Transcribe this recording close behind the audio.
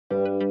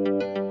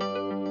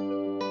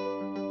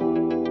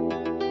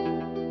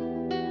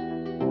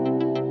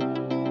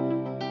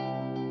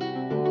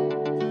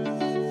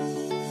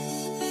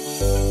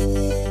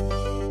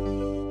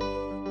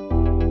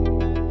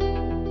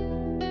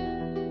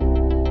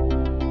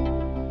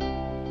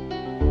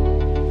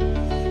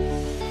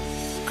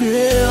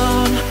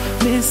Girl,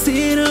 me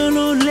sit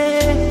lonely,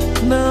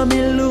 now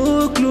me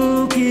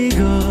looking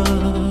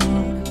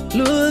good.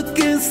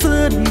 Looking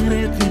sunny,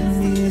 let me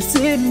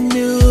missing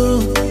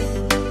you.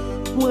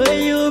 Why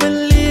you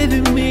believe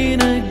in me,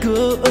 not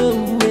go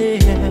away?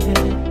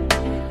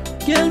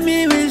 Girl,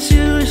 me wish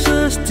you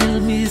should still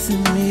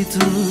missing me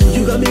too.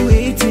 You got me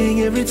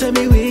waiting, every time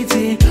me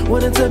waiting.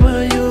 Wanna tell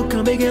about you,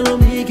 come back and love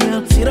me,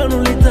 girl. See that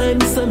only time,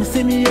 this time,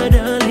 see me, your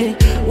darling.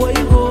 Why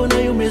you go, now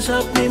you mess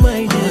up me,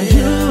 my dear.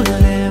 You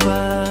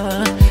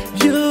never,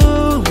 you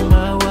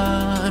my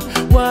one.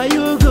 Why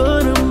you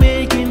gonna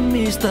make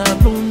me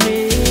stop on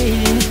me?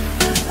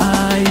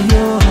 I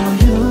owe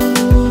you.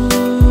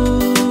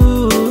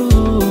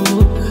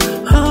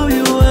 How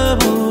you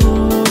ever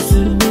to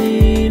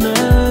me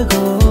now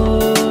go?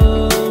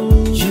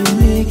 You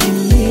making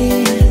me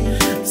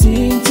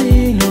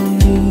think on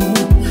you.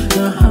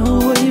 Now how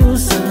are you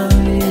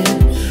sorry?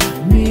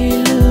 Me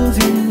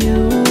loving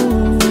you.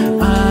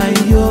 I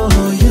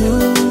owe you.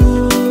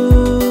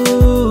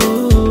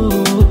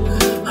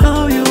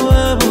 How you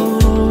ever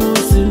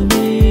to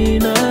me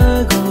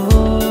now go?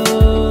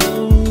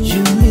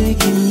 You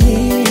making me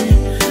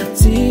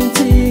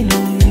think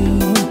on you.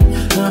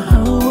 Now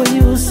how are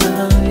you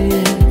sorry?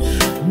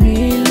 Me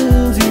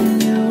loving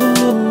you.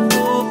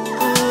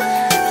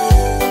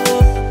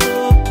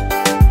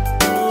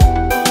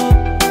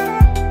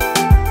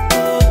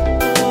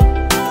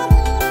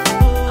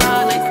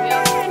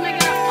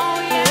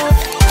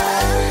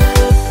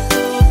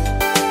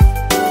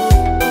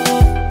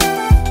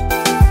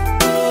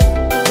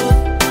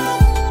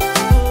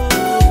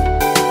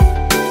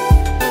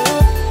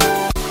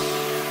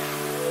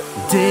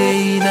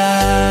 Day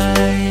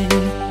night,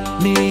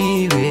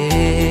 me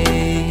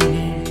wait.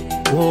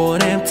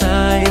 One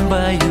time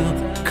by you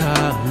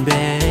come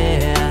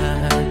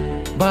back,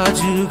 but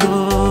you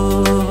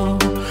go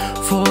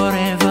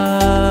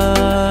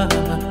forever,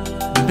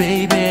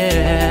 baby.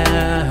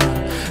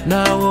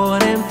 Now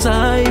one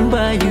time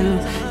by you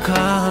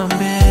come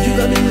back. You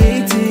got me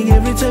waiting,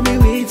 every time me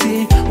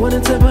waiting. Wanna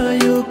tell by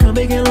you, come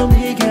back and love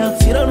me, girl.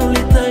 See that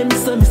only time,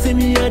 this time, see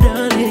me, your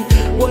darling.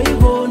 Why you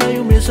go now?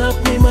 You mess up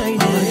me, my